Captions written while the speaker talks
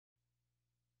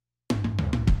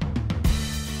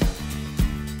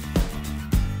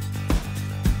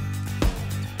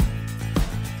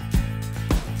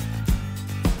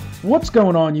What's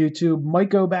going on, YouTube?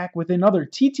 MikeO back with another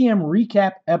TTM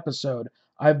recap episode.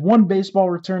 I have one baseball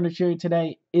return to show you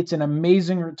today. It's an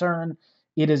amazing return.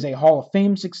 It is a Hall of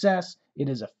Fame success. It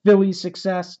is a Phillies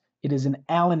success. It is an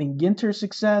Allen and Ginter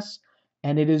success.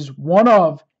 And it is one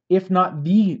of, if not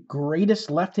the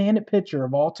greatest left-handed pitcher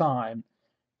of all time.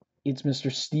 It's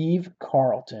Mr. Steve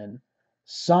Carlton.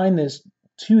 Signed this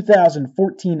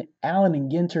 2014 Allen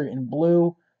and Ginter in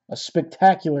blue. A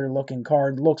spectacular looking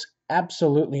card. Looks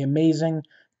absolutely amazing.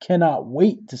 Cannot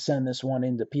wait to send this one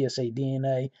into PSA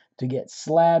DNA to get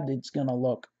slabbed. It's going to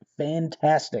look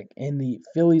fantastic in the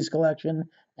Phillies collection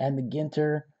and the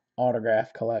Ginter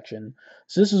autograph collection.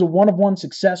 So this is a one-of-one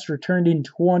success returned in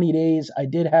 20 days. I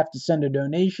did have to send a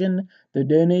donation. The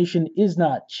donation is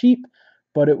not cheap,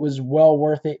 but it was well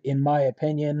worth it in my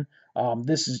opinion.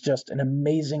 This is just an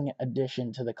amazing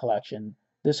addition to the collection.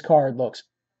 This card looks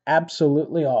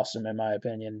absolutely awesome in my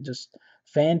opinion. Just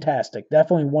fantastic.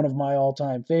 Definitely one of my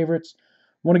all-time favorites.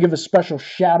 Want to give a special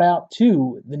shout out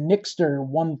to the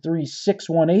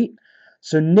Nickster13618.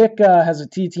 So Nick has a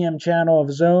TTM channel of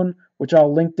his own, which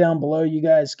I'll link down below. You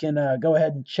guys can go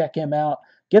ahead and check him out.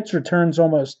 Gets returns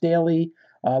almost daily.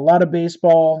 A lot of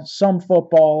baseball, some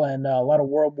football, and a lot of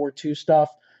World War II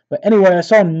stuff. But anyway, I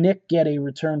saw Nick get a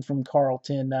return from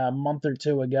Carlton a month or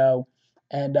two ago,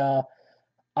 and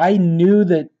I knew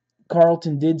that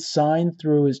Carlton did sign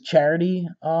through his charity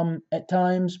at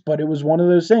times, but it was one of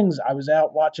those things. I was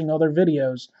out watching other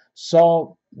videos,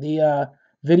 saw the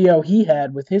video he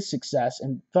had with his success,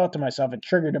 and thought to myself, it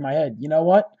triggered in my head, you know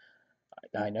what?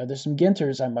 I know there's some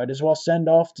Ginters I might as well send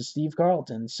off to Steve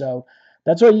Carlton. So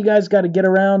that's what you guys got to get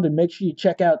around and make sure you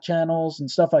check out channels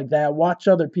and stuff like that. Watch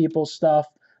other people's stuff.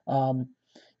 Um,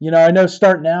 I know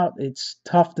starting out, it's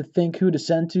tough to think who to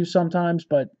send to sometimes,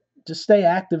 but just stay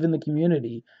active in the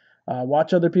community.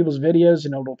 Watch other people's videos,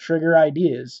 and it'll trigger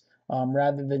ideas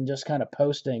rather than just kind of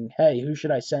posting, hey, who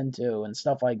should I send to and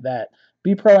stuff like that.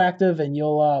 Be proactive, and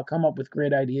you'll come up with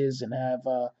great ideas and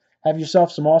have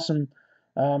yourself some awesome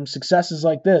successes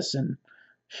like this. And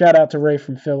shout out to Ray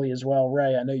from Philly as well.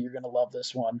 Ray, I know you're going to love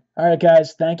this one. All right,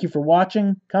 guys, thank you for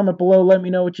watching. Comment below, let me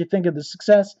know what you think of the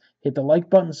success. Hit the like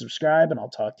button, subscribe, and I'll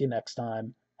talk to you next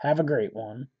time. Have a great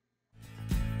one.